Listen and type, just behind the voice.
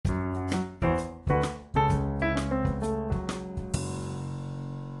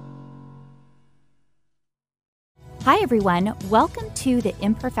Hi, everyone. Welcome to the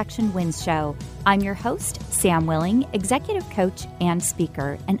Imperfection Wins Show. I'm your host, Sam Willing, executive coach and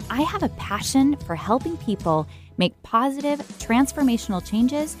speaker, and I have a passion for helping people make positive, transformational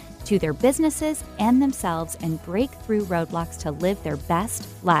changes to their businesses and themselves and break through roadblocks to live their best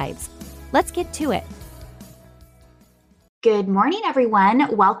lives. Let's get to it. Good morning, everyone.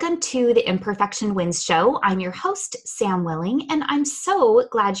 Welcome to the Imperfection Wins Show. I'm your host, Sam Willing, and I'm so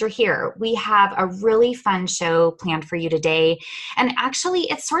glad you're here. We have a really fun show planned for you today. And actually,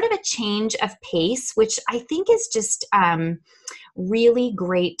 it's sort of a change of pace, which I think is just really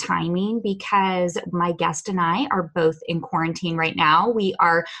great timing because my guest and I are both in quarantine right now. We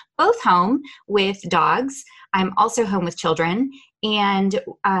are both home with dogs. I'm also home with children, and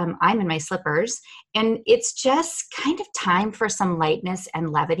I'm in my slippers. And it's just kind of time for some lightness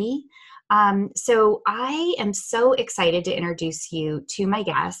and levity. So I am so excited to introduce you to my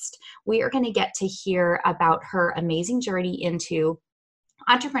guest. We are going to get to hear about her amazing journey into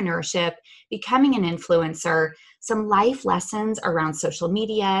entrepreneurship, becoming an influencer, some life lessons around social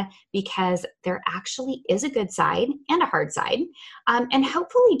media, because there actually is a good side and a hard side, and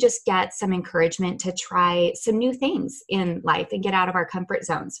hopefully just get some encouragement to try some new things in life and get out of our comfort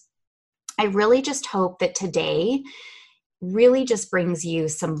zones. I really just hope that today really just brings you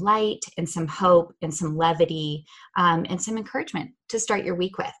some light and some hope and some levity and some encouragement to start your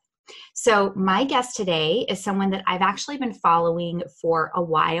week with. So my guest today is someone that I've actually been following for a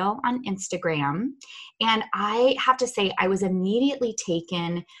while on Instagram. And I have to say, I was immediately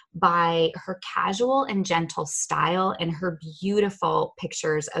taken by her casual and gentle style and her beautiful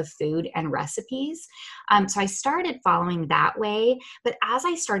pictures of food and recipes. So I started following that way. But as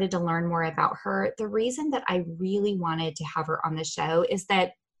I started to learn more about her, the reason that I really wanted to have her on the show is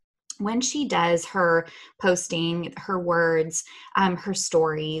that when she does her posting, her words, her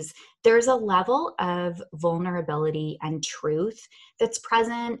stories, there's a level of vulnerability and truth that's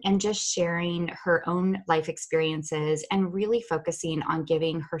present, and just sharing her own life experiences and really focusing on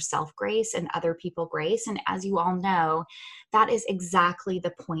giving herself grace and other people grace. And as you all know, that is exactly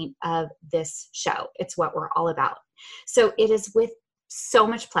the point of this show. It's what we're all about. So it is with so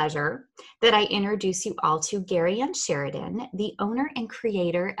much pleasure that I introduce you all to Gary-Ann Sheridan, the owner and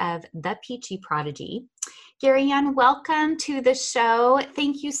creator of The Peachy Prodigy. Gary-Ann, welcome to the show.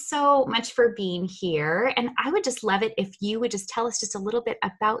 Thank you so much for being here. And I would just love it if you would just tell us just a little bit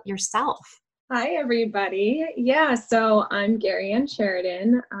about yourself. Hi, everybody. Yeah, so I'm Gary-Ann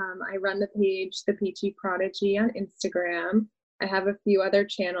Sheridan. I run the page, The Peachy Prodigy, on Instagram. I have a few other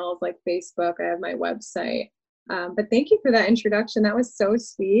channels like Facebook. I have my website. But thank you for that introduction. That was so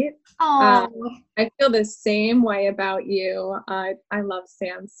sweet. I feel the same way about you. I love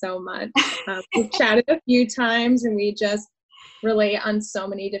Sam so much. We've chatted a few times and we just relate on so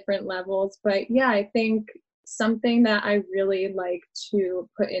many different levels. But yeah, I think something that I really like to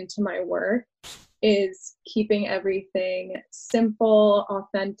put into my work is keeping everything simple,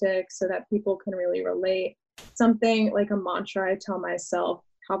 authentic, so that people can really relate. Something like a mantra I tell myself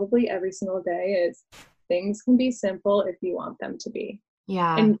probably every single day is, things can be simple if you want them to be.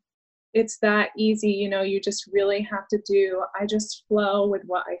 Yeah. And it's that easy, you just really have to I just flow with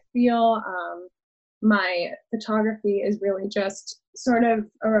what I feel. My photography is really just sort of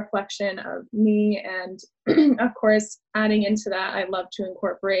a reflection of me. And of course, adding into that, I love to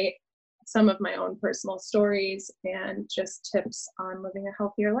incorporate some of my own personal stories and just tips on living a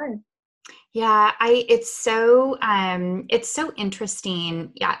healthier life. Yeah, it's so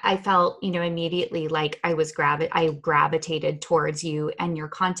interesting. Yeah, I felt, immediately like I gravitated towards you and your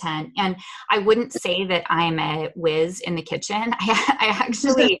content. And I wouldn't say that I'm a whiz in the kitchen. I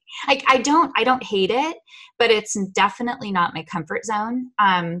actually, I don't hate it, but it's definitely not my comfort zone.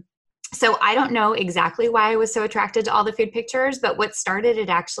 So I don't know exactly why I was so attracted to all the food pictures, but what started it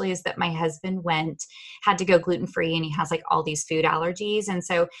actually is that my husband had to go gluten-free, and he has like all these food allergies. And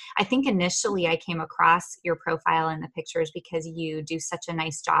so I think initially I came across your profile and the pictures because you do such a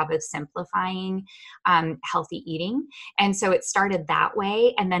nice job of simplifying healthy eating. And so it started that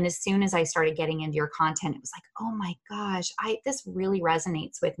way. And then as soon as I started getting into your content, it was like, oh my gosh, this really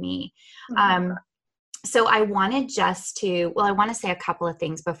resonates with me. So I wanted I want to say a couple of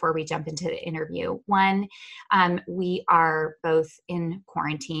things before we jump into the interview. One, we are both in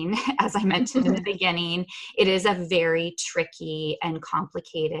quarantine, as I mentioned in the beginning. It is a very tricky and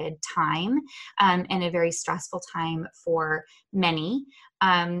complicated time, and a very stressful time for many.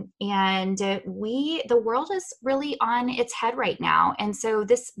 And the world is really on its head right now. And so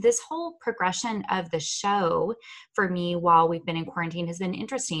this whole progression of the show for me while we've been in quarantine has been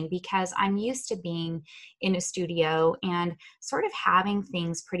interesting because I'm used to being in a studio and sort of having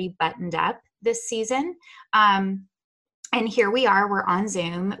things pretty buttoned up this season. And here we are, we're on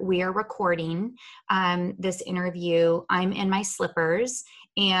Zoom. We are recording this interview. I'm in my slippers,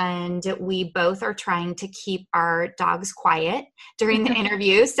 and we both are trying to keep our dogs quiet during the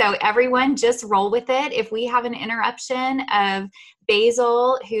interview. So everyone just roll with it. If we have an interruption of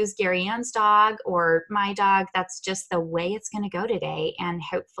Basil, who's Gary Ann's dog, or my dog, that's just the way it's going to go today. And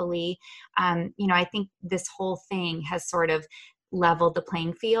hopefully, I think this whole thing has sort of leveled the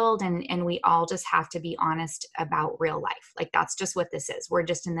playing field, and we all just have to be honest about real life. Like, that's just what this is. We're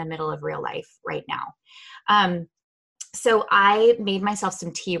just in the middle of real life right now. So I made myself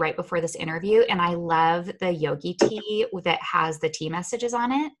some tea right before this interview, and I love the yogi tea that has the tea messages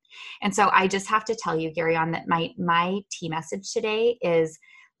on it. And so I just have to tell you, Gary, on that my tea message today is,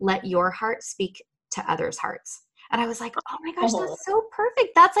 let your heart speak to others' hearts. And I was like, oh my gosh, that's so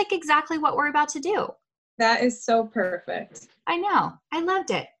perfect. That's like exactly what we're about to do. That is so perfect. I know. I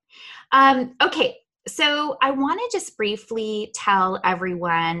loved it. Okay. So I want to just briefly tell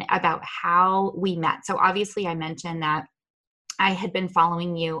everyone about how we met. So obviously I mentioned that I had been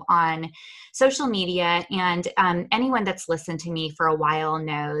following you on social media, and anyone that's listened to me for a while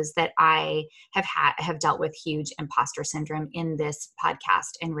knows that I have dealt with huge imposter syndrome in this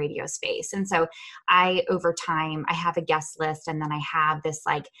podcast and radio space. And so over time, I have a guest list, and then I have this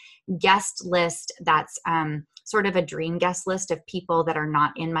like guest list that's sort of a dream guest list of people that are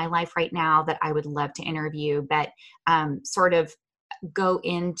not in my life right now that I would love to interview, but sort of go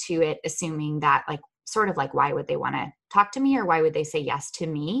into it assuming that like, sort of like, why would they want to talk to me, or why would they say yes to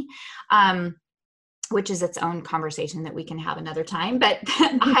me? Which is its own conversation that we can have another time. But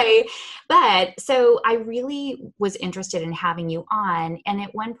so I really was interested in having you on. And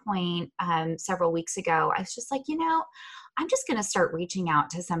at one point, several weeks ago, I was just like, I'm just going to start reaching out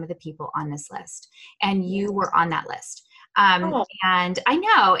to some of the people on this list. And you were on that list. And I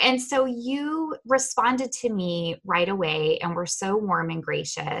know. And so you responded to me right away and were so warm and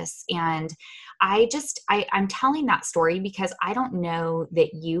gracious. And I'm telling that story because I don't know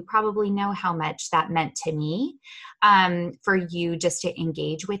that you probably know how much that meant to me, for you just to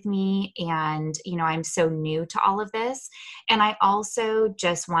engage with me. And, I'm so new to all of this. And I also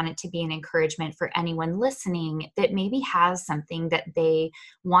just want it to be an encouragement for anyone listening that maybe has something that they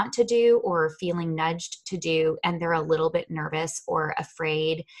want to do or are feeling nudged to do, and they're a little bit nervous or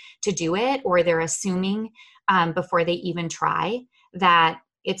afraid to do it, or they're assuming before they even try that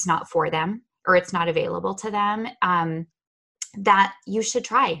it's not for them or it's not available to them, that you should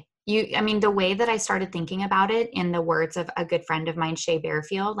try. The way that I started thinking about it, in the words of a good friend of mine, Shay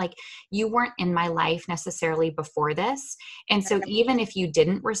Bearfield, like, you weren't in my life necessarily before this. And so even if you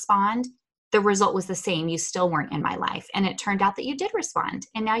didn't respond, the result was the same. You still weren't in my life. And it turned out that you did respond.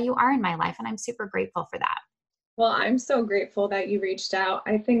 And now you are in my life. And I'm super grateful for that. Well, I'm so grateful that you reached out.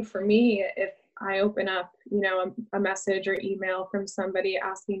 I think for me, if I open up, a message or email from somebody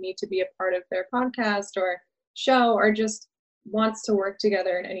asking me to be a part of their podcast or show, or just wants to work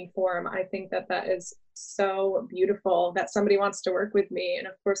together in any form, I think that is so beautiful that somebody wants to work with me. And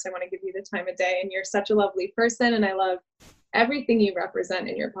of course, I want to give you the time of day. And you're such a lovely person. And I love everything you represent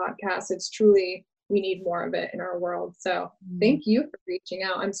in your podcast. It's truly, we need more of it in our world. So thank you for reaching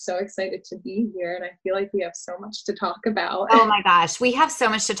out. I'm so excited to be here, and I feel like we have so much to talk about. Oh my gosh, we have so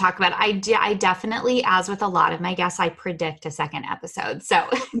much to talk about. I definitely, as with a lot of my guests, I predict a second episode. So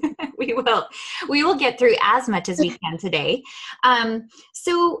we will get through as much as we can today.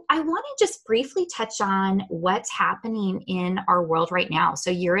 So I want to just briefly touch on what's happening in our world right now.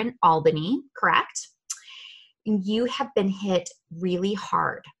 So you're in Albany, correct? You have been hit really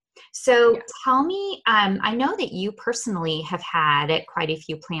hard. So tell me, I know that you personally have had quite a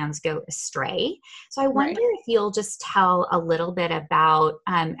few plans go astray. So I wonder if you'll just tell a little bit about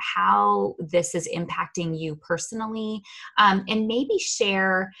how this is impacting you personally, and maybe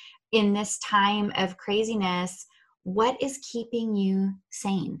share, in this time of craziness, what is keeping you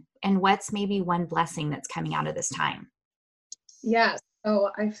sane, and what's maybe one blessing that's coming out of this time? Yeah. So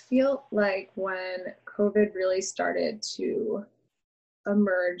I feel like when COVID really started to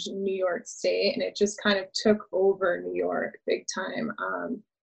emerge in New York State, and it just kind of took over New York big time,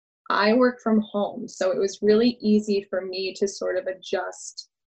 I work from home. So it was really easy for me to sort of adjust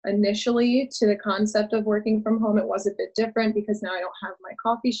initially to the concept of working from home. It was a bit different because now I don't have my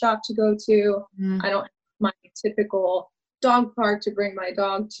coffee shop to go to. I don't have my typical dog park to bring my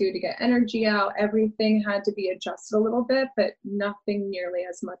dog to get energy out. Everything had to be adjusted a little bit, but nothing nearly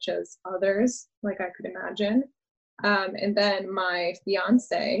as much as others, like I could imagine. And then my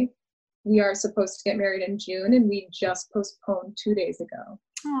fiance, we are supposed to get married in June, and we just postponed 2 days ago.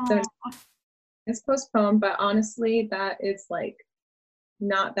 Aww. So it's postponed, but honestly, that is like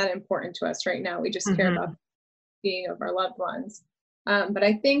not that important to us right now. We just care about being of our loved ones. But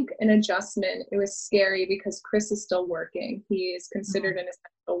I think an adjustment, it was scary because Chris is still working. He is considered an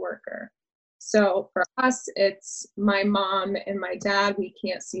essential worker. So for us, it's my mom and my dad. We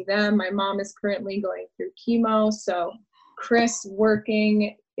can't see them. My mom is currently going through chemo. So Chris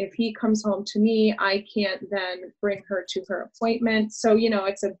working, if he comes home to me, I can't then bring her to her appointment. So,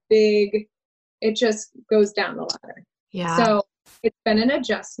 it's it just goes down the ladder. Yeah. So it's been an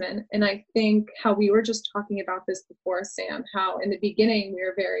adjustment. And I think how we were just talking about this before, Sam, how in the beginning we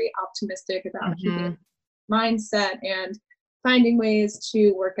were very optimistic about keeping mindset and finding ways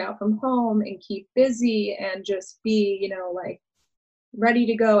to work out from home and keep busy and just be, ready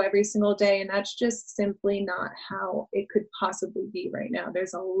to go every single day. And that's just simply not how it could possibly be right now.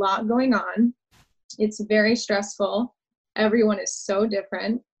 There's a lot going on. It's very stressful. Everyone is so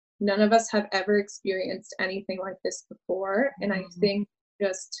different. None of us have ever experienced anything like this before. And I think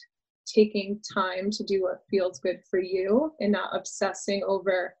just taking time to do what feels good for you and not obsessing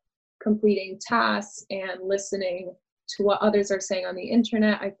over completing tasks and listening to what others are saying on the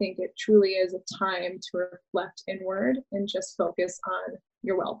internet. I think it truly is a time to reflect inward and just focus on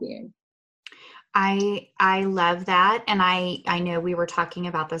your well-being. I love that. And I know we were talking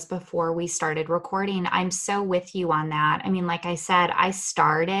about this before we started recording. I'm so with you on that. I mean, like I said,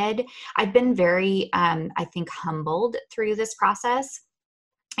 I've been very, I think, humbled through this process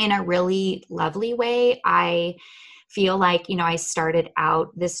in a really lovely way. I feel like, I started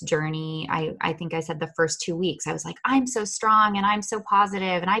out this journey. I think I said the first 2 weeks, I was like, I'm so strong and I'm so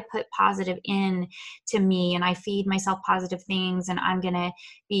positive and I put positive in to me and I feed myself positive things. And I'm going to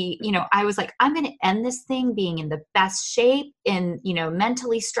be, I was like, I'm going to end this thing being in the best shape and,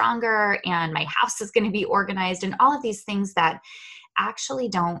 mentally stronger, and my house is going to be organized and all of these things that actually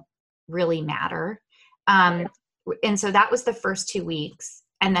don't really matter. And so that was the first 2 weeks.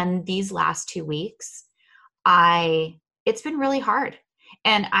 And then these last 2 weeks, it's been really hard.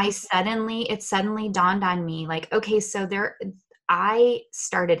 And it suddenly dawned on me, like, okay, so I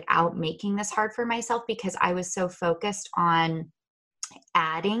started out making this hard for myself because I was so focused on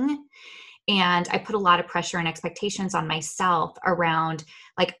adding, and I put a lot of pressure and expectations on myself around,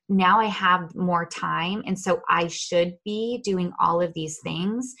 like, now I have more time. And so I should be doing all of these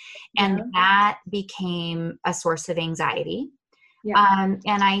things. And that became a source of anxiety. And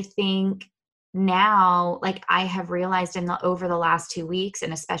I think now, like, I have realized over the last 2 weeks,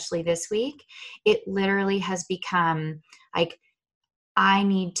 and especially this week, it literally has become like, I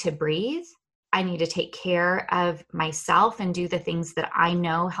need to breathe. I need to take care of myself and do the things that I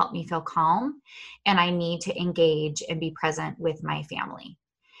know help me feel calm. And I need to engage and be present with my family.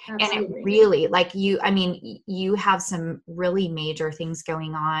 Absolutely. And it really, like, you have some really major things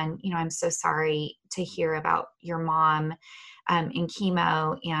going on. I'm so sorry to hear about your mom in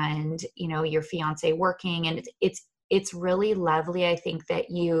chemo and, your fiance working. And it's really lovely. I think that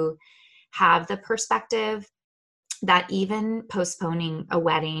you have the perspective that even postponing a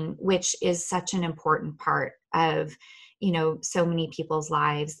wedding, which is such an important part of, so many people's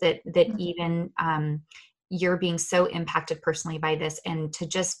lives, that even you're being so impacted personally by this, and to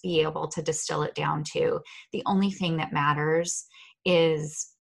just be able to distill it down to the only thing that matters is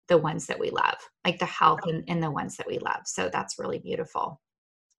the ones that we love, like the health and the ones that we love. So that's really beautiful.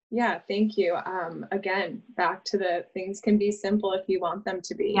 Yeah, thank you. Again, back to the things can be simple if you want them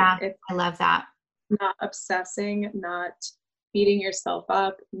to be. Yeah, I love that. Not obsessing, not beating yourself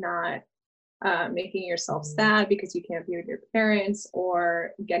up, not making yourself sad because you can't be with your parents,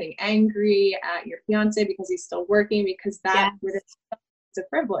 or getting angry at your fiance because he's still working, because that is a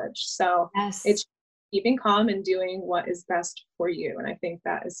privilege. So it's keeping calm and doing what is best for you. And I think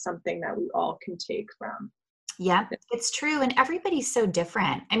that is something that we all can take from. Yeah, it's true. And everybody's so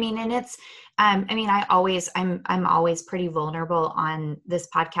different. I mean, and it's, I'm always pretty vulnerable on this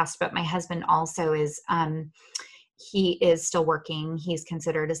podcast, but my husband also is, he is still working. He's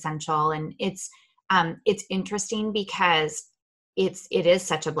considered essential. And it's interesting because it is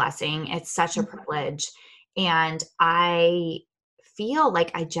such a blessing. It's such a privilege. And I feel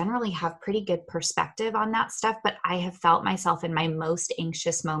like I generally have pretty good perspective on that stuff, but I have felt myself in my most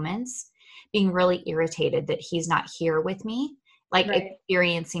anxious moments being really irritated that he's not here with me, like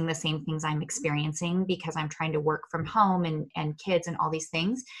experiencing the same things I'm experiencing because I'm trying to work from home and kids and all these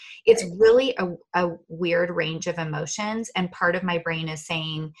things. It's really a weird range of emotions. And part of my brain is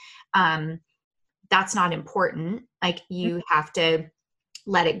saying, that's not important. Like, you have to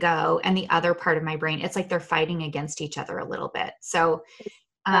let it go. And the other part of my brain, it's like they're fighting against each other a little bit. So,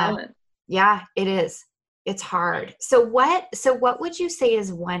 yeah, it is. It's hard. So what would you say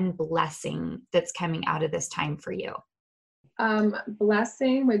is one blessing that's coming out of this time for you?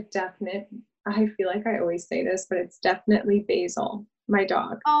 Blessing would I feel like I always say this, but it's definitely Basil, my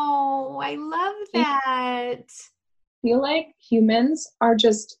dog. Oh, I love I that. feel like humans are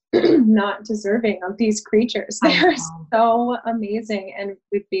just not deserving of these creatures. I They're know. so amazing. And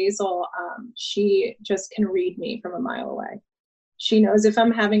with Basil, she just can read me from a mile away. She knows if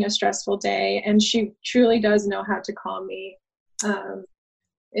I'm having a stressful day, and she truly does know how to calm me. Um,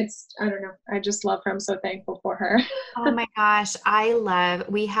 I don't know. I just love her. I'm so thankful for her. Oh my gosh,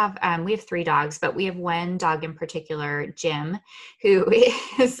 we have three dogs, but we have one dog in particular, Jim, who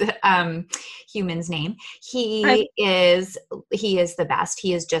is human's name. I, He is the best.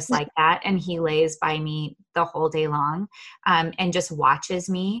 He is just like that, and he lays by me the whole day long, and just watches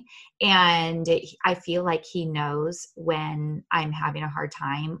me. And I feel like he knows when I'm having a hard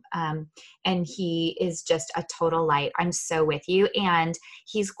time, and he is just a total light. I'm so with you, and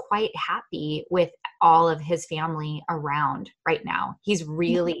he's quite happy with all of his family around right now. He's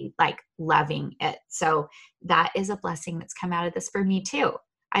really like loving it. So that is a blessing that's come out of this for me too.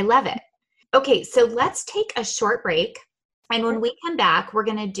 I love it. Okay, so let's take a short break. And when we come back, we're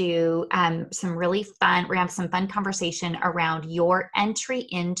going to do some really fun, we're going to have some fun conversation around your entry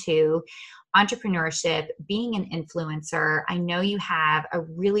into entrepreneurship, being an influencer. I know you have a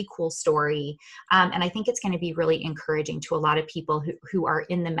really cool story, and I think it's going to be really encouraging to a lot of people who are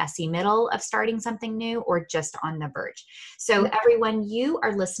in the messy middle of starting something new or just on the verge. So everyone, you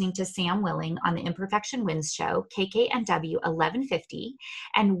are listening to Sam Willing on the Imperfection Wins Show, KKNW 1150,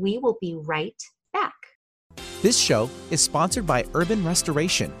 and we will be right back. This show is sponsored by Urban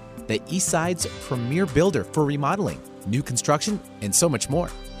Restoration, the Eastside's premier builder for remodeling, new construction, and so much more.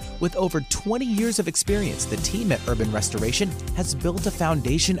 With over 20 years of experience, the team at Urban Restoration has built a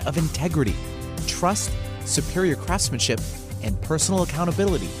foundation of integrity, trust, superior craftsmanship, and personal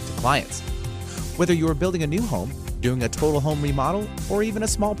accountability to clients. Whether you are building a new home, doing a total home remodel, or even a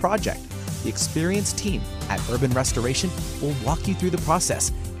small project, the experienced team at Urban Restoration will walk you through the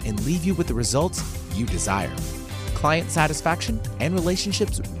process and leave you with the results you desire. Client satisfaction and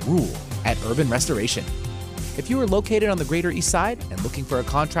relationships rule at Urban Restoration. If you are located on the Greater East Side and looking for a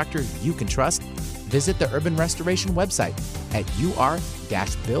contractor you can trust, visit the Urban Restoration website at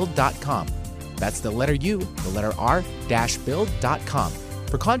ur-build.com. That's the letter U, the letter R-build.com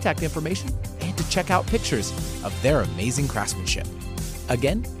for contact information and to check out pictures of their amazing craftsmanship.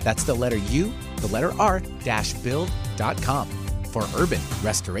 Again, that's the letter U, the letter R-build.com for Urban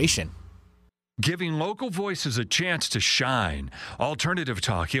Restoration. Giving local voices a chance to shine. Alternative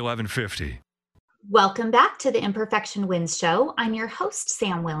Talk 1150. Welcome back to the Imperfection Wins Show. I'm your host,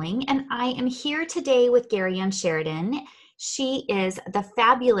 Sam Willing, and I am here today with Gary-Ann Sheridan. She is the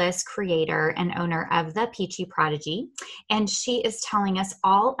fabulous creator and owner of the Peachy Prodigy, and she is telling us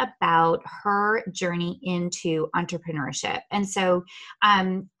all about her journey into entrepreneurship. And so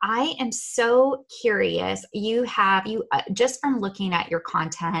I am so curious. You just from looking at your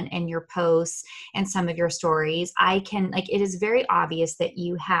content and your posts and some of your stories, it is very obvious that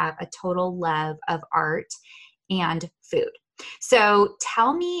you have a total love of art and food. So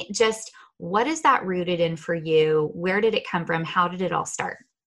tell me just, what is that rooted in for you? Where did it come from? How did it all start?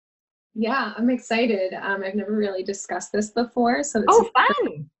 Yeah, I'm excited. I've never really discussed this before, so it's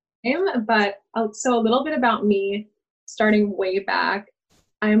fun. But so a little bit about me, starting way back.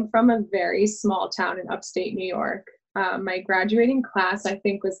 I'm from a very small town in upstate New York. My graduating class, I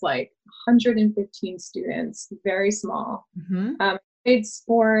think, was like 115 students, very small. Mm-hmm. I played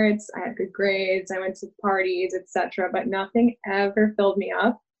sports, I had good grades, I went to parties, etc., but nothing ever filled me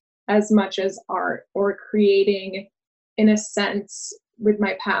up as much as art or creating, in a sense, with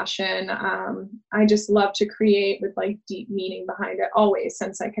my passion. I just love to create with like deep meaning behind it always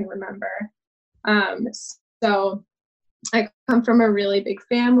since I can remember. So I come from a really big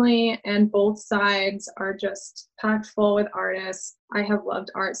family, and both sides are just packed full with artists. I have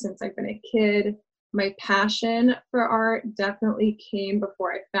loved art since I've been a kid. My passion for art definitely came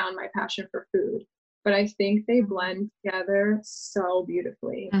before I found my passion for food, but I think they blend together so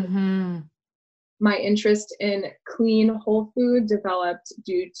beautifully. Mm-hmm. My interest in clean, whole food developed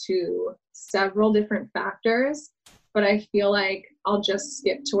due to several different factors, but I feel like I'll just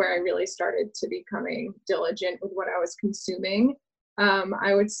skip to where I really started to becoming diligent with what I was consuming.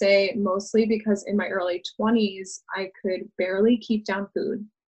 I would say mostly because in my early 20s, I could barely keep down food.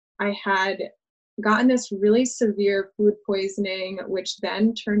 I had gotten this really severe food poisoning, which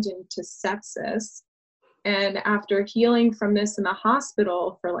then turned into sepsis. And after healing from this in the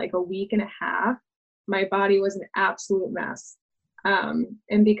hospital for like a week and a half, my body was an absolute mess.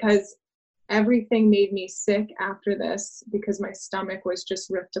 And because everything made me sick after this, because my stomach was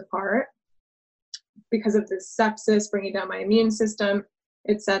just ripped apart because of the sepsis, bringing down my immune system,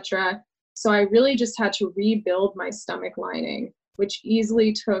 etc. So I really just had to rebuild my stomach lining, which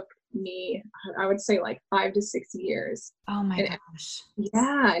easily took me, I would say, like 5 to 6 years. Oh my And gosh.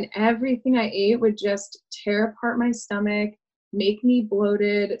 yeah, and everything I ate would just tear apart my stomach, make me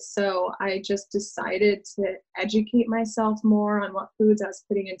bloated. So I just decided to educate myself more on what foods I was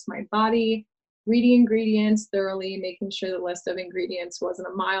putting into my body, reading ingredients thoroughly, making sure the list of ingredients wasn't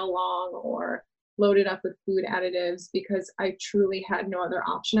a mile long or loaded up with food additives, because I truly had no other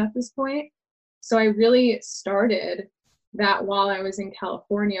option at this point. So I really started that while I was in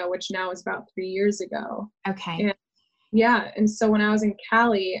California, which now is about 3 years ago. Okay. And yeah, and so when I was in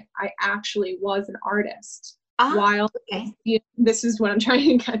Cali, I actually was an artist. Ah, While okay. this is what I'm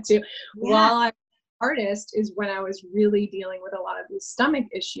trying to get to. Yeah. While I was an artist is when I was really dealing with a lot of these stomach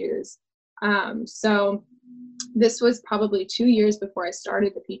issues. So this was probably 2 years before I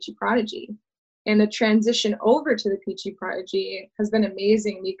started the Peachy Prodigy. And the transition over to the Peachy Prodigy has been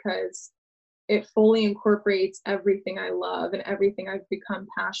amazing because it fully incorporates everything I love and everything I've become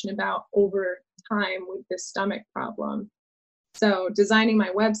passionate about over time with this stomach problem. So designing my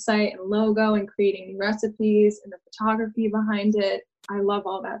website and logo and creating new recipes and the photography behind it, I love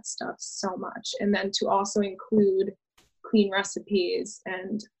all that stuff so much. And then to also include clean recipes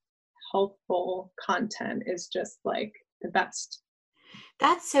and healthful content is just like the best.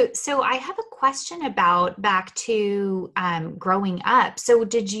 That's so I have a question about back to growing up. So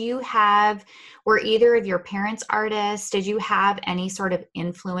were either of your parents artists? Did you have any sort of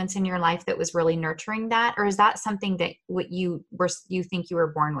influence in your life that was really nurturing that? Or is that something that you think you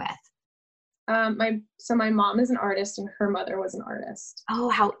were born with? My mom is an artist and her mother was an artist. Oh,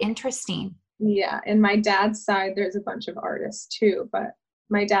 how interesting. Yeah. And my dad's side, there's a bunch of artists too, but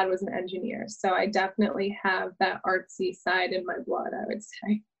my dad was an engineer. So I definitely have that artsy side in my blood, I would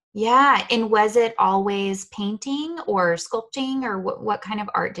say. Yeah. And was it always painting or sculpting, or what kind of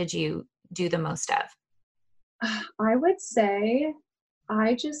art did you do the most of? I would say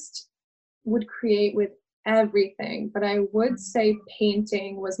I just would create with everything, but I would say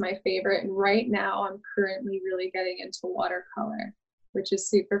painting was my favorite. And right now I'm currently really getting into watercolor, which is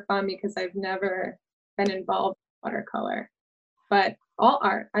super fun because I've never been involved in watercolor. But all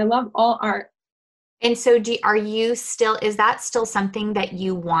art, I love all art. And so is that still something that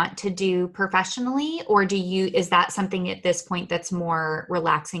you want to do professionally, or is that something at this point that's more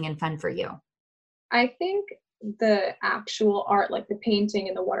relaxing and fun for you? I think the actual art, like the painting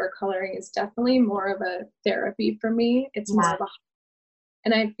and the watercoloring, is definitely more of a therapy for me. It's more of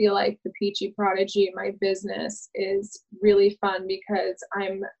and I feel like the Peachy Prodigy, my business, is really fun because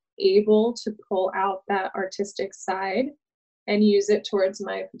I'm able to pull out that artistic side and use it towards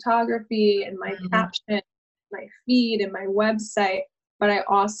my photography and my caption, my feed and my website. But I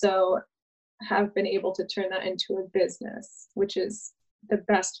also have been able to turn that into a business, which is the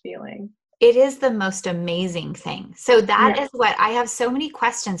best feeling. It is the most amazing thing. So that is what I have so many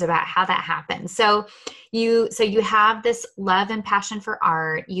questions about how that happens. So you have this love and passion for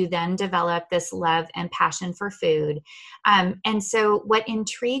art. You then develop this love and passion for food. And so what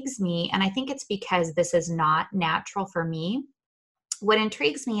intrigues me, and I think it's because this is not natural for me, what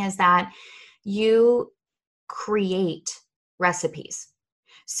intrigues me is that you create recipes.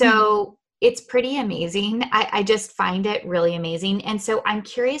 So it's pretty amazing. I just find it really amazing. And so I'm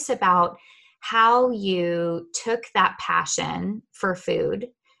curious about how you took that passion for food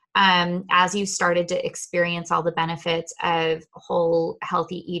as you started to experience all the benefits of whole,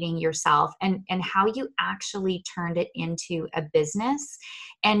 healthy eating yourself, and how you actually turned it into a business.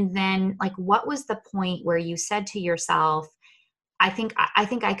 And then, like, what was the point where you said to yourself, I think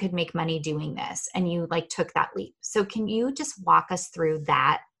I could make money doing this, and you like took that leap. So can you just walk us through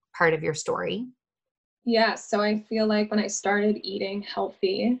that part of your story? Yeah, so I feel like when I started eating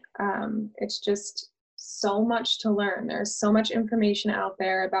healthy, it's just so much to learn. There's so much information out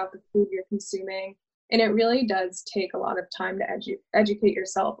there about the food you're consuming, and it really does take a lot of time to educate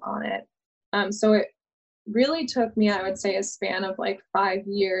yourself on it. So it really took me, I would say, a span of like 5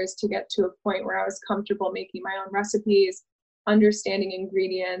 years to get to a point where I was comfortable making my own recipes, understanding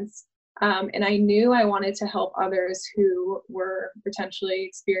ingredients. And I knew I wanted to help others who were potentially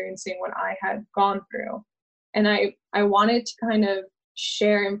experiencing what I had gone through. And I wanted to kind of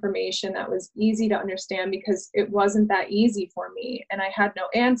share information that was easy to understand because it wasn't that easy for me. And I had no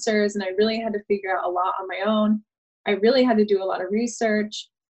answers, and I really had to figure out a lot on my own. I really had to do a lot of research.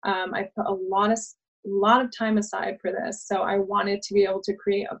 I put a lot of time aside for this. So I wanted to be able to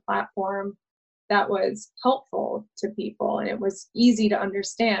create a platform that was helpful to people and it was easy to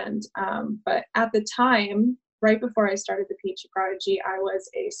understand. But at the time, right before I started the Peachy Prodigy, I was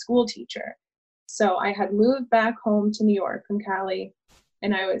a school teacher. So I had moved back home to New York from Cali,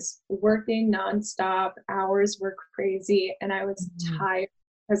 and I was working nonstop. Hours were crazy, and I was tired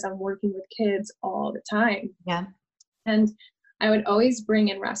because I'm working with kids all the time. Yeah. And I would always bring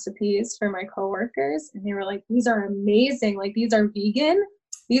in recipes for my coworkers, and they were like, these are amazing. Like, these are vegan,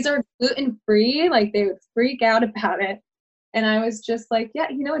 these are gluten-free. Like, they would freak out about it. And I was just like, yeah,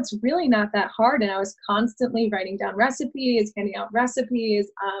 it's really not that hard. And I was constantly writing down recipes, handing out recipes.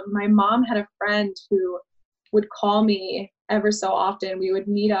 My mom had a friend who would call me ever so often. We would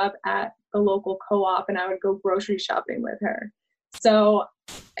meet up at the local co-op, and I would go grocery shopping with her. So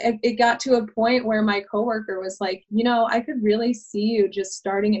it got to a point where my coworker was like, I could really see you just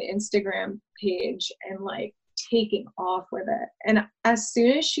starting an Instagram page and like taking off with it. And as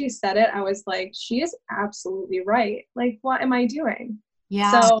soon as she said it, I was like, she is absolutely right. Like, what am I doing?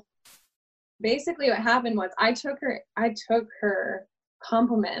 Yeah. So basically what happened was I took her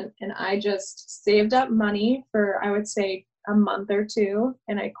compliment, and I just saved up money for, I would say, a month or two,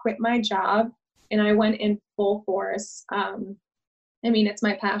 and I quit my job and I went in full force. It's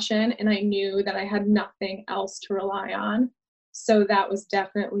my passion, and I knew that I had nothing else to rely on. So that was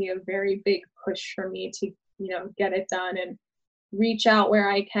definitely a very big push for me to, get it done and reach out where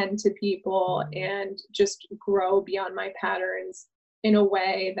I can to people and just grow beyond my patterns in a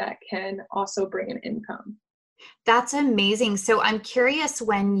way that can also bring an income. That's amazing. So I'm curious,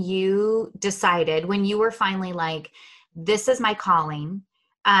 when you decided, when you were finally like, this is my calling,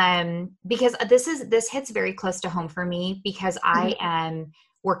 because this hits very close to home for me, because I am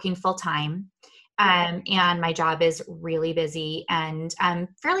working full time. And my job is really busy and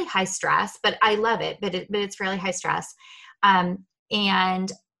fairly high stress, but I love it, but it's really high stress.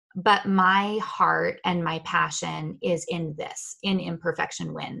 But my heart and my passion is in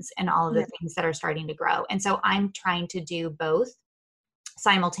Imperfection Wins, and all of the things that are starting to grow. And so I'm trying to do both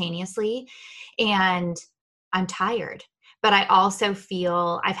simultaneously, and I'm tired, but I also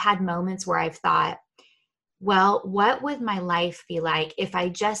feel I've had moments where I've thought, well, what would my life be like if I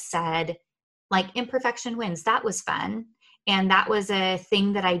just said, like, Imperfection Wins, that was fun, and that was a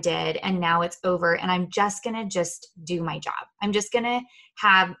thing that I did, and now it's over, and I'm just going to just do my job. I'm just going to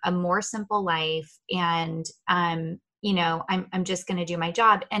have a more simple life, and I'm just going to do my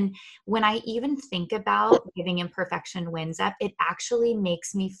job. And when I even think about giving Imperfection Wins up, it actually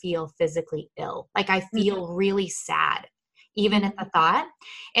makes me feel physically ill. Like, I feel really sad even at the thought.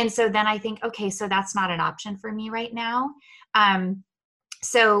 And so then I think, okay, so that's not an option for me right now.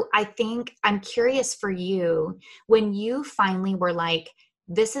 So I think I'm curious for you, when you finally were like,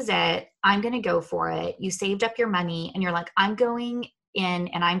 this is it, I'm going to go for it. You saved up your money and you're like, I'm going in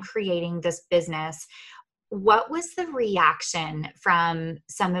and I'm creating this business. What was the reaction from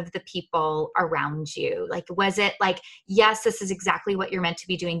some of the people around you? Like, was it like, yes, this is exactly what you're meant to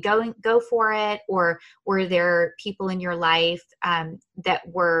be doing, go for it? Or were there people in your life that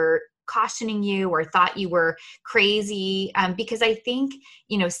were cautioning you or thought you were crazy? Because I think,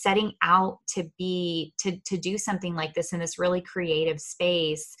 setting out to do something like this in this really creative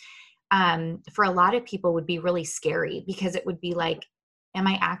space, for a lot of people would be really scary, because it would be like, am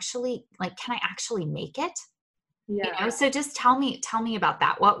I actually, like, can I actually make it? Yeah. So just tell me about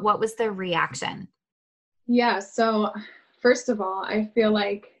that. What was the reaction? Yeah. So first of all, I feel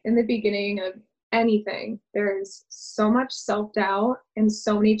like in the beginning of anything, there's so much self-doubt and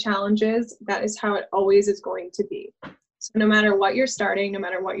so many challenges. That is how it always is going to be. So no matter what you're starting, no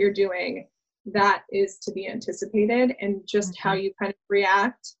matter what you're doing, that is to be anticipated, and just how you kind of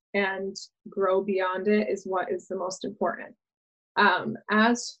react and grow beyond it is what is the most important.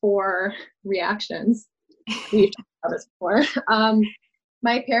 As for reactions, we've talked about this before.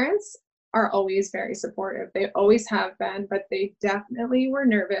 My parents are always very supportive. They always have been, but they definitely were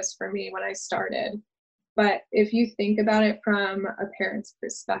nervous for me when I started. But if you think about it from a parent's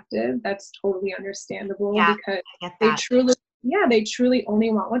perspective, that's totally understandable, because they truly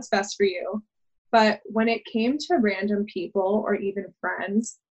only want what's best for you. But when it came to random people or even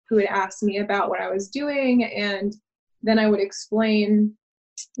friends who would ask me about what I was doing, and then I would explain,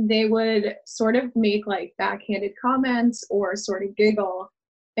 they would sort of make like backhanded comments or sort of giggle.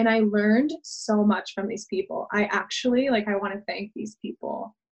 And I learned so much from these people. I want to thank these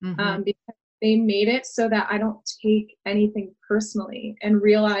people because they made it so that I don't take anything personally, and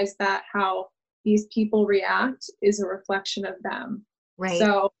realize that how these people react is a reflection of them. Right.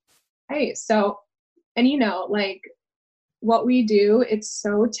 So, and like what we do, it's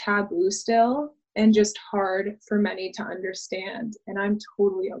so taboo still, and just hard for many to understand. And I'm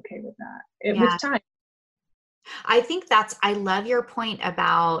totally okay with that with time. I think I love your point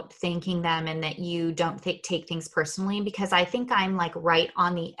about thanking them, and that you don't take things personally, because I think I'm like right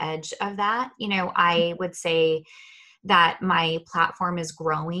on the edge of that. I would say that my platform is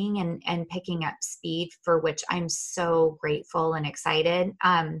growing and picking up speed, for which I'm so grateful and excited.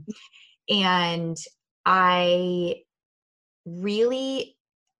 And I really,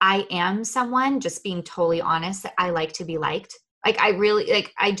 I am someone, just being totally honest, that I like to be liked. Like I really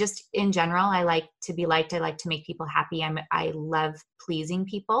like, I just, in general, I like to be liked. I like to make people happy. I love pleasing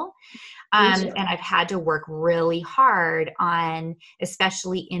people. And I've had to work really hard on,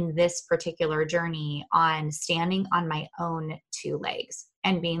 especially in this particular journey, on standing on my own two legs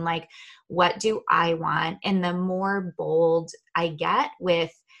and being like, what do I want? And the more bold I get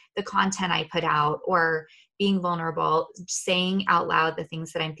with the content I put out, or being vulnerable, saying out loud the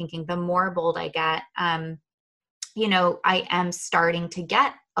things that I'm thinking, the more bold I get, I am starting to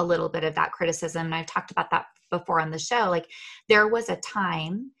get a little bit of that criticism. And I've talked about that before on the show. Like, there was a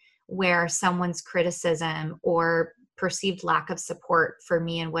time where someone's criticism or perceived lack of support for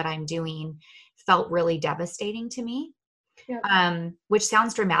me and what I'm doing felt really devastating to me. Yeah. Which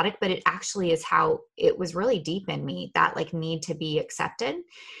sounds dramatic, but it actually is how it was really deep in me, that like need to be accepted.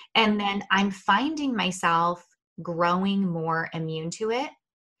 And then I'm finding myself growing more immune to it.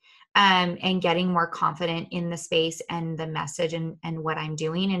 And getting more confident in the space and the message and what I'm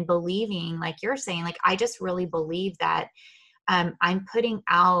doing, and believing, like you're saying, like, I just really believe that I'm putting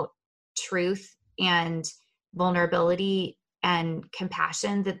out truth and vulnerability and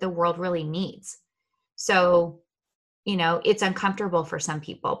compassion that the world really needs. So, it's uncomfortable for some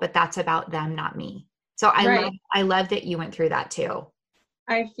people, but that's about them, not me. So I love that you went through that too.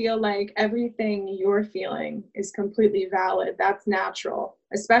 I feel like everything you're feeling is completely valid. That's natural,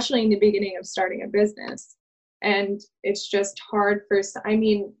 especially in the beginning of starting a business. And it's just hard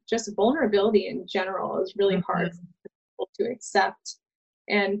just vulnerability in general is really hard for people to accept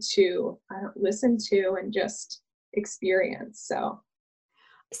and to listen to and just experience.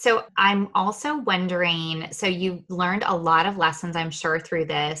 So I'm also wondering, so you've learned a lot of lessons, I'm sure, through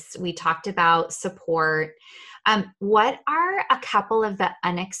this. We talked about support. What are a couple of the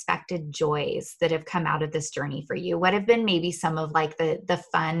unexpected joys that have come out of this journey for you? What have been maybe some of like the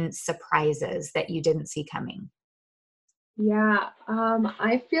fun surprises that you didn't see coming? Yeah,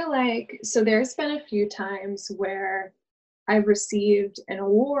 I feel like, so there's been a few times where I've received an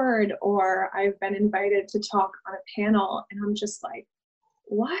award or I've been invited to talk on a panel, and I'm just like,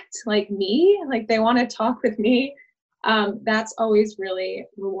 what? Like me? Like they want to talk with me? That's always really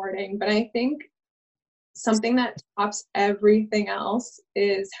rewarding. But I think something that tops everything else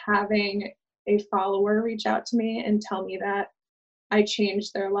is having a follower reach out to me and tell me that I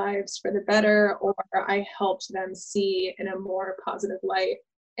changed their lives for the better, or I helped them see in a more positive light.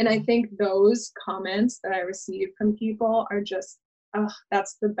 And I think those comments that I receive from people are just,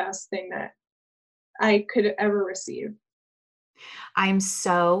 that's the best thing that I could ever receive. I'm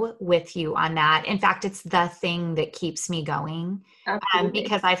so with you on that. In fact, it's the thing that keeps me going.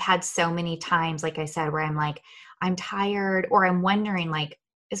 Because I've had so many times, like I said, where I'm like, I'm tired, or I'm wondering, like,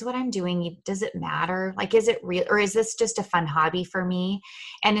 is what I'm doing, does it matter? Like, is it real, or is this just a fun hobby for me?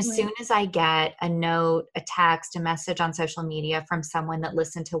 And as soon as I get a note, a text, a message on social media from someone that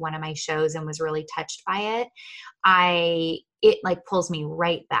listened to one of my shows and was really touched by it, it like pulls me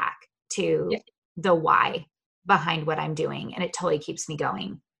right back to the why behind what I'm doing. And it totally keeps me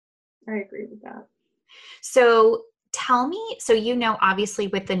going. I agree with that. So tell me, obviously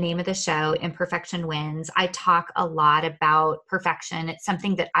with the name of the show, Imperfection Wins, I talk a lot about perfection. It's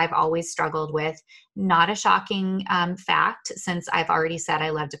something that I've always struggled with. Not a shocking fact, since I've already said I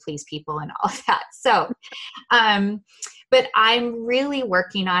love to please people and all of that. So, but I'm really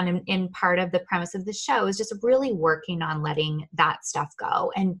working on, and part of the premise of the show is just really working on letting that stuff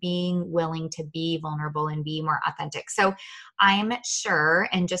go and being willing to be vulnerable and be more authentic. So I'm sure,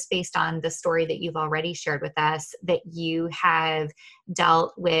 and just based on the story that you've already shared with us, that you have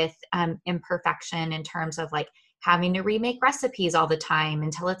dealt with imperfection in terms of like having to remake recipes all the time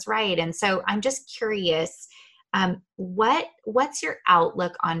until it's right. And so I'm just curious, what's your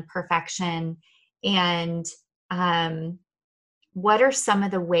outlook on perfection, and what are some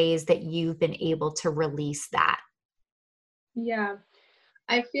of the ways that you've been able to release that? Yeah,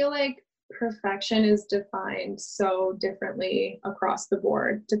 I feel like perfection is defined so differently across the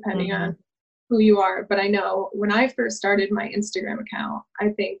board, depending on who you are. But I know when I first started my Instagram account, I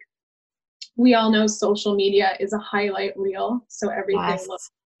think we all know social media is a highlight reel. So everything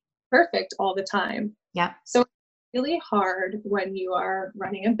looks perfect all the time. Yeah. So it's really hard when you are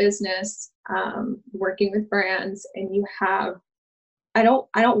running a business, working with brands, and you have, I don't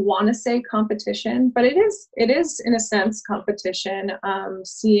want to say competition, but it is in a sense competition,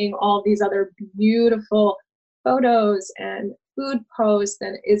 seeing all these other beautiful photos and food post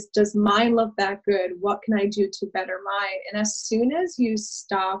and does mine look that good? What can I do to better mine? And as soon as you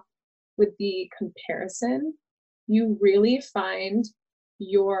stop with the comparison, you really find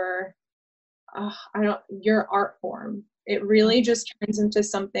your your art form. It really just turns into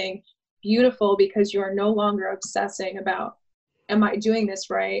something beautiful because you're no longer obsessing about, am I doing this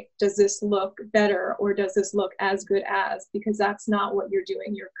right? Does this look better, or does this look as good as? Because that's not what you're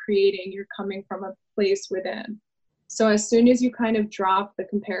doing. You're creating, you're coming from a place within. So as soon as you kind of drop the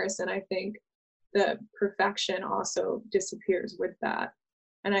comparison, I think the perfection also disappears with that.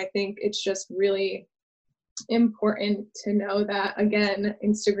 And I think it's just really important to know that, again,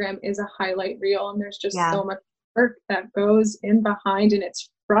 Instagram is a highlight reel, and there's just so much work that goes in behind, and it's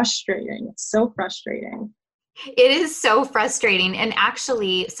frustrating. It's so frustrating. It is so frustrating. And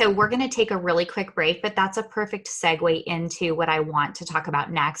actually, so we're going to take a really quick break, but that's a perfect segue into what I want to talk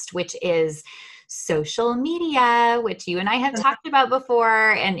about next, which is social media, which you and I have talked about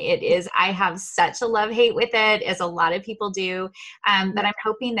before. And I have such a love-hate with it, as a lot of people do. But I'm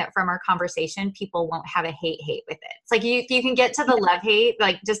hoping that from our conversation, people won't have a hate with it. It's like you can get to the love-hate,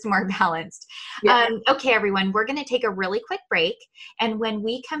 like just more balanced. Yeah. Okay, everyone, we're going to take a really quick break. And when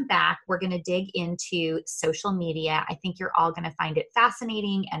we come back, we're going to dig into social media. I think you're all going to find it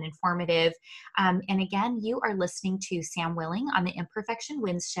fascinating and informative. And again, you are listening to Sam Willing on the Imperfection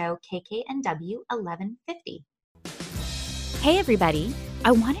Wins Show, KKNW 1150. Hey everybody,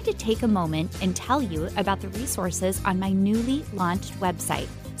 I wanted to take a moment and tell you about the resources on my newly launched website,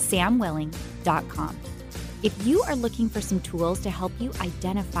 samwilling.com. If you are looking for some tools to help you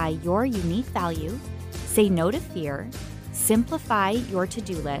identify your unique value, say no to fear, simplify your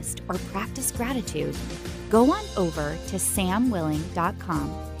to-do list, or practice gratitude, go on over to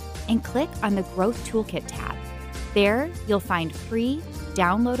samwilling.com and click on the Growth Toolkit tab. There, you'll find free,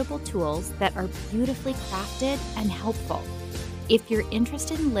 downloadable tools that are beautifully crafted and helpful. If you're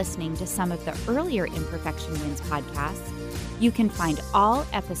interested in listening to some of the earlier Imperfection Wins podcasts, you can find all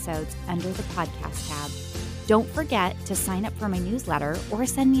episodes under the podcast tab. Don't forget to sign up for my newsletter or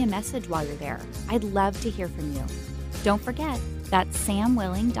send me a message while you're there. I'd love to hear from you. Don't forget, that's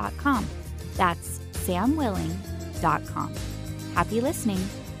samwilling.com. That's samwilling.com. Happy listening.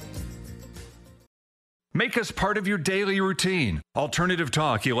 Make us part of your daily routine. Alternative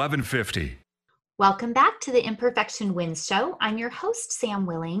Talk 1150. Welcome back to the Imperfection Wins Show. I'm your host, Sam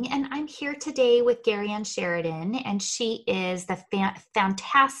Willing, and I'm here today with Gary-Ann Sheridan, and she is the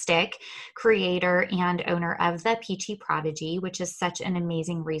fantastic creator and owner of the Peachy Prodigy, which is such an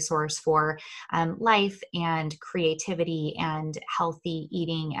amazing resource for life and creativity and healthy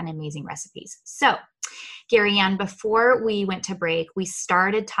eating and amazing recipes. So, Gary-Ann, before we went to break, we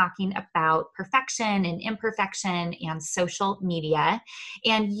started talking about perfection and imperfection and social media.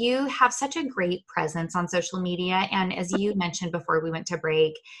 And you have such a great presence on social media. And as you mentioned before we went to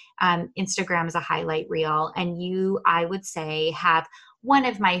break, Instagram is a highlight reel. And you, I would say, have one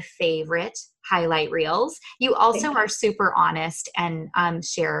of my favorite highlight reels. You also are super honest and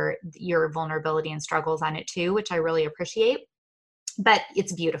share your vulnerability and struggles on it too, which I really appreciate. But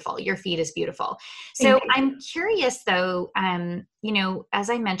it's beautiful. Your feed is beautiful. So I'm curious though, as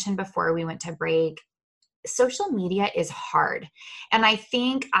I mentioned before we went to break, social media is hard. And I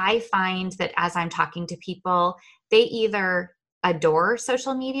think I find that as I'm talking to people, they either adore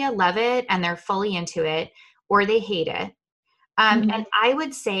social media, love it, and they're fully into it, or they hate it. And I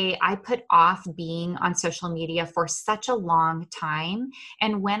would say I put off being on social media for such a long time.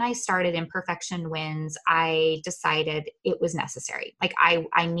 And when I started Imperfection Wins, I decided it was necessary. Like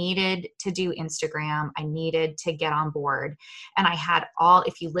I needed to do Instagram. I needed to get on board. And I had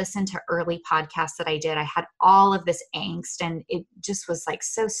if you listen to early podcasts that I did, I had all of this angst, and it just was like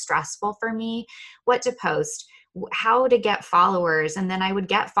so stressful for me, what to post, how to get followers. And then I would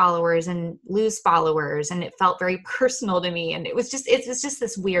get followers and lose followers. And it felt very personal to me. And it was just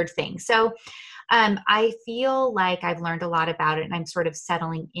this weird thing. So I feel like I've learned a lot about it, and I'm sort of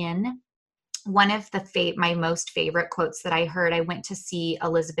settling in. One of my most favorite quotes that I heard, I went to see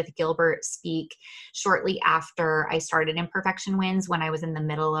Elizabeth Gilbert speak shortly after I started Imperfection Wins, when I was in the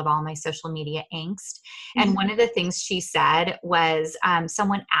middle of all my social media angst. And one of the things she said was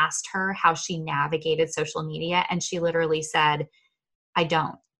someone asked her how she navigated social media, and she literally said, I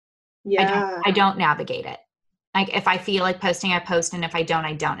don't navigate it. Like if I feel like posting, I post, and if I don't,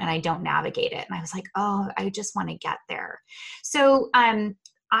 I don't, and I don't navigate it. And I was like, oh, I just want to get there. So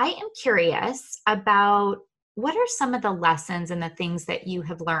I am curious about what are some of the lessons and the things that you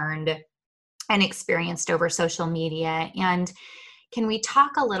have learned and experienced over social media? And can we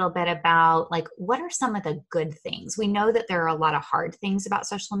talk a little bit about what are some of the good things? We know that there are a lot of hard things about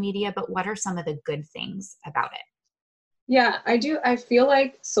social media, but what are some of the good things about it? Yeah, I do. I feel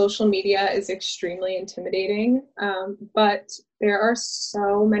like social media is extremely intimidating, but there are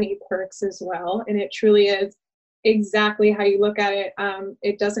so many perks as well. And it truly is exactly how you look at it.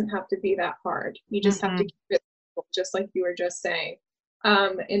 It doesn't have to be that hard. You just have to Hmm. keep it simple, just like you were just saying.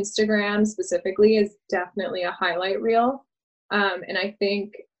 Instagram specifically is definitely a highlight reel. And I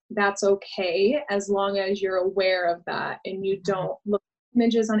think that's okay as long as you're aware of that and you don't look at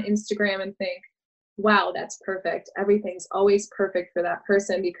images on Instagram and think, wow, that's perfect. Everything's always perfect for that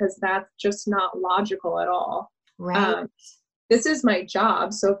person, because that's just not logical at all. Right. Um, this is my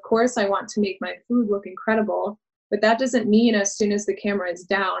job. So, of course, I want to make my food look incredible. But that doesn't mean as soon as the camera is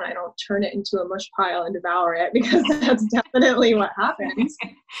down, I don't turn it into a mush pile and devour it, because that's definitely what happens.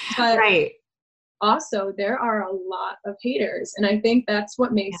 But Right. also, there are a lot of haters. And I think that's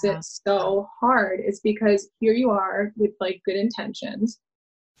what makes Yeah. it so hard, is because here you are with like good intentions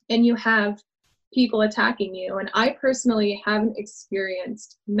and you have people attacking you. And I personally haven't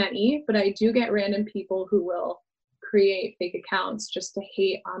experienced many, but I do get random people who will create fake accounts just to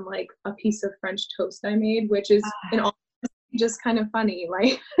hate on like a piece of French toast I made, which is in all just kind of funny.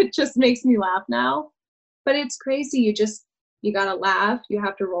 Like it just makes me laugh now. But it's crazy. You gotta laugh. You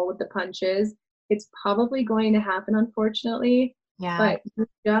have to roll with the punches. It's probably going to happen, unfortunately, Yeah. but you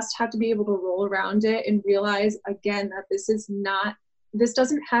just have to be able to roll around it and realize again that this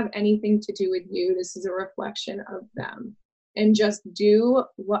doesn't have anything to do with you. This is a reflection of them. And just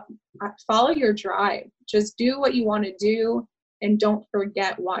follow your drive. Just do what you want to do and don't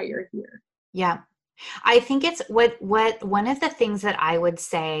forget why you're here. Yeah. I think it's what one of the things that I would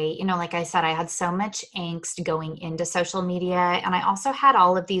say, like I said, I had so much angst going into social media, and I also had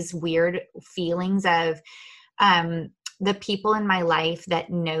all of these weird feelings of the people in my life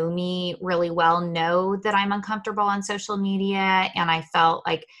that know me really well know that I'm uncomfortable on social media. And I felt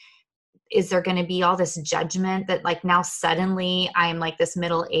like, is there going to be all this judgment that like now suddenly I'm like this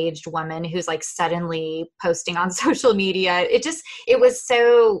middle-aged woman who's like suddenly posting on social media? It was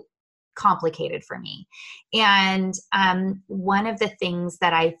so complicated for me. And one of the things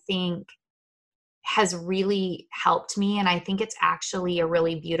that I think has really helped me, and I think it's actually a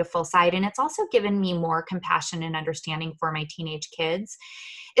really beautiful side, and it's also given me more compassion and understanding for my teenage kids,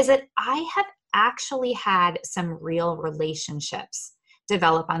 is that I have actually had some real relationships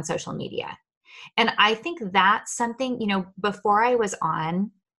develop on social media. And I think that's something, before I was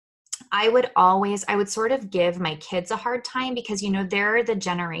on, I would sort of give my kids a hard time because, they're the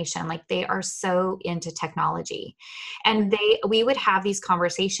generation, like they are so into technology. And we would have these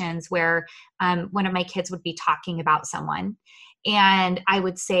conversations where one of my kids would be talking about someone, and I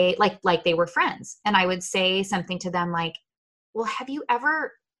would say like they were friends. And I would say something to them like, well,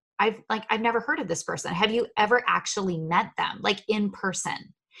 I've never heard of this person. Have you ever actually met them like in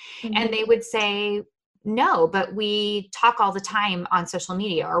person? Mm-hmm. And they would say, no, but we talk all the time on social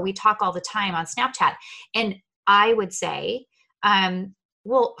media, or we talk all the time on Snapchat. And I would say,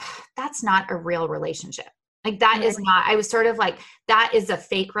 well, that's not a real relationship. Like that is not, I was sort of like, that is a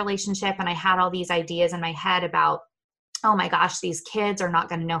fake relationship. And I had all these ideas in my head about, oh my gosh, these kids are not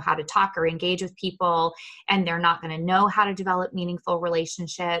going to know how to talk or engage with people, and they're not going to know how to develop meaningful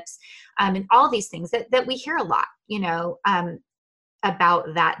relationships. And all these things that we hear a lot,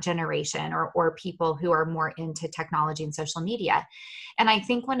 about that generation or people who are more into technology and social media. And I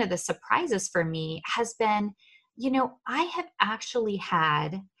think one of the surprises for me has been, I have actually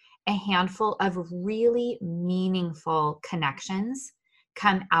had a handful of really meaningful connections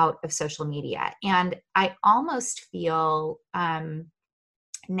come out of social media. And I almost feel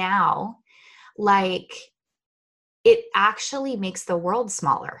now like it actually makes the world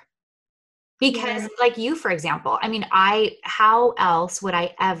smaller. Because like you, for example, I mean, how else would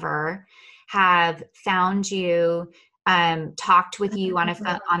I ever have found you, talked with you on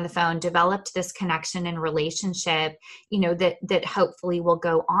the phone, developed this connection and relationship, that hopefully will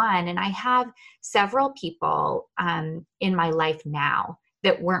go on. And I have several people in my life now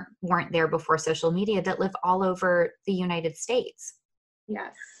that weren't there before social media that live all over the United States.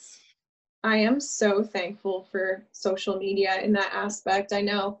 Yes. I am so thankful for social media in that aspect. I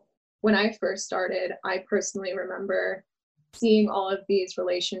know when I first started, I personally remember seeing all of these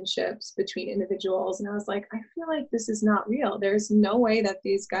relationships between individuals, and I was like, I feel like this is not real. There's no way that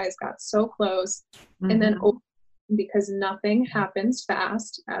these guys got so close. Mm-hmm. And then because nothing happens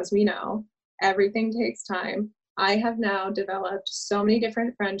fast, as we know, everything takes time. I have now developed so many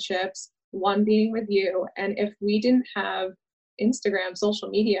different friendships, one being with you. And if we didn't have Instagram, social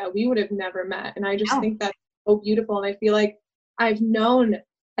media, we would have never met. And I just think that's so beautiful. And I feel like I've known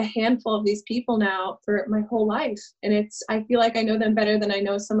a handful of these people now for my whole life. And I feel like I know them better than I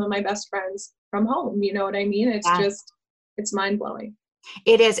know some of my best friends from home. You know what I mean? It's just it's mind-blowing.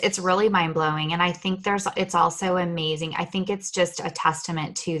 It is. It's really mind blowing. And I think it's also amazing. I think it's just a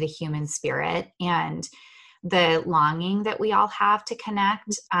testament to the human spirit and the longing that we all have to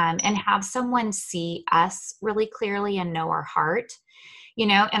connect, and have someone see us really clearly and know our heart,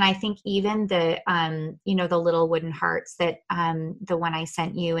 and I think even the, the little wooden hearts that, the one I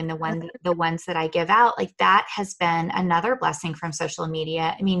sent you and the ones that I give out, like that has been another blessing from social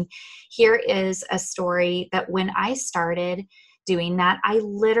media. I mean, here is a story that when I started doing that, I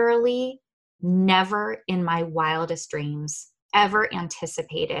literally never in my wildest dreams ever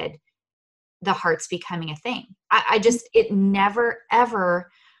anticipated the hearts becoming a thing. It never,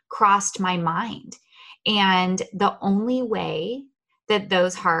 ever crossed my mind. And the only way that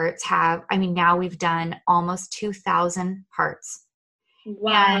those hearts now we've done almost 2,000 hearts.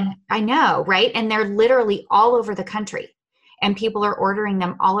 Wow. And I know, right? And they're literally all over the country, and people are ordering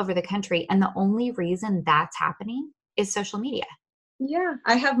them all over the country. And the only reason that's happening is social media. Yeah,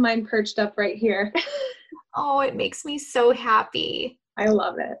 I have mine perched up right here. Oh, it makes me so happy. I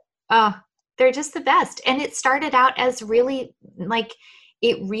love it. Oh, they're just the best. And it started out as really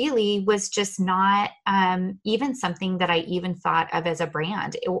it really was just not even something that I even thought of as a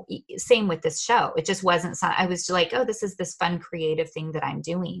brand. Same with this show. It just wasn't, I was like, oh, this is this fun, creative thing that I'm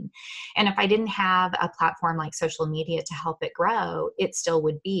doing. And if I didn't have a platform like social media to help it grow, it still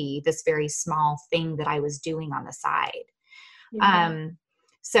would be this very small thing that I was doing on the side. Yeah.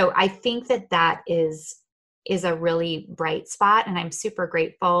 So I think that is a really bright spot, and I'm super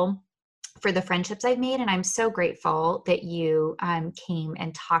grateful for the friendships I've made. And I'm so grateful that you came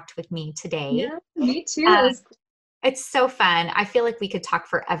and talked with me today. Yeah, me too. It's so fun. I feel like we could talk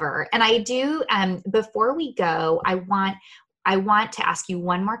forever. And I do, before we go, I want to ask you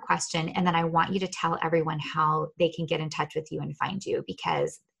one more question, and then I want you to tell everyone how they can get in touch with you and find you,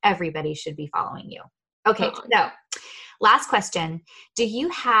 because everybody should be following you. Okay, so last question. Do you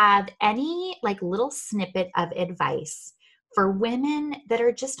have any little snippet of advice for women that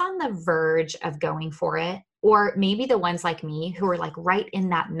are just on the verge of going for it, or maybe the ones like me who are right in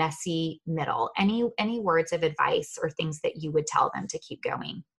that messy middle? Any words of advice or things that you would tell them to keep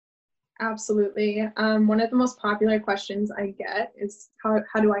going? Absolutely. One of the most popular questions I get is how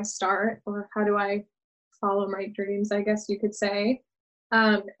do I start, or how do I follow my dreams, I guess you could say.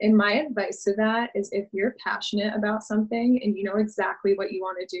 And my advice to that is, if you're passionate about something and you know exactly what you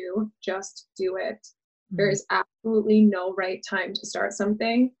want to do, just do it. Mm-hmm. There is absolutely no right time to start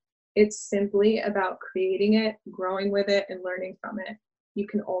something. It's simply about creating it, growing with it, and learning from it. You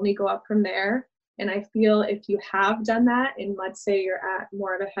can only go up from there. And I feel if you have done that, and let's say you're at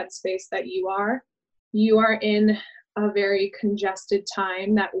more of a headspace that you are in a very congested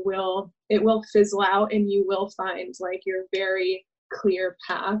time that will fizzle out, and you will find your very clear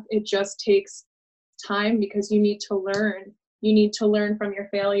path. It just takes time, because you need to learn. You need to learn from your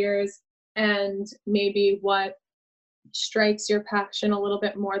failures, and maybe what strikes your passion a little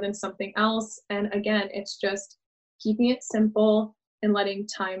bit more than something else. And again, it's just keeping it simple and letting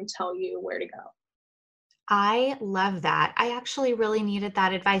time tell you where to go. I love that. I actually really needed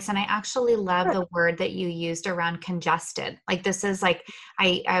that advice. And I actually love the word that you used around congested. This is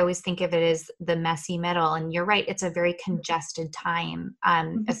I always think of it as the messy middle. And you're right. It's a very congested time,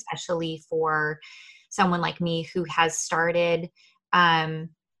 especially for someone like me who has started and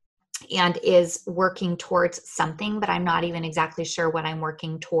is working towards something, but I'm not even exactly sure what I'm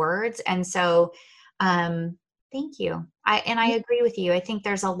working towards. And so, thank you. I agree with you. I think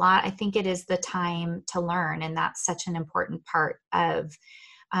there's a lot. I think it is the time to learn, and that's such an important part of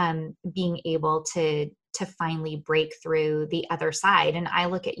being able to finally break through the other side. And I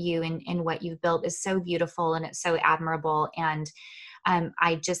look at you, and what you've built is so beautiful, and it's so admirable. And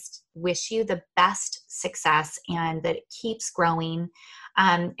I just wish you the best success, and that it keeps growing.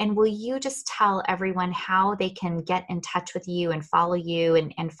 And will you just tell everyone how they can get in touch with you and follow you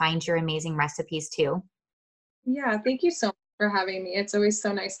and find your amazing recipes too? Yeah, thank you so much for having me. It's always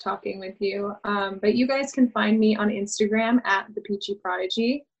so nice talking with you. But you guys can find me on Instagram at The Peachy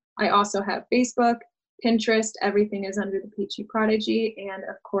Prodigy. I also have Facebook, Pinterest. Everything is under The Peachy Prodigy. And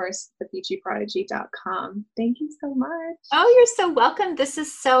of course, thepeachyprodigy.com. Thank you so much. Oh, you're so welcome. This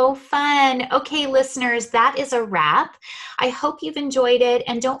is so fun. Okay, listeners, that is a wrap. I hope you've enjoyed it.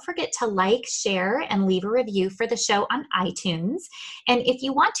 And don't forget to share, and leave a review for the show on iTunes. And if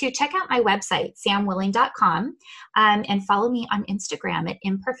you want to, check out my website, samwilling.com, and follow me on Instagram at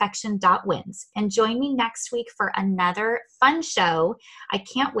imperfection.wins. And join me next week for another fun show. I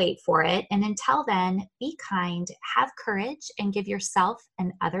can't wait for it. And until then, be kind, have courage, and give yourself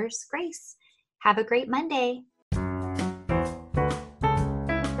and others grace. Have a great Monday.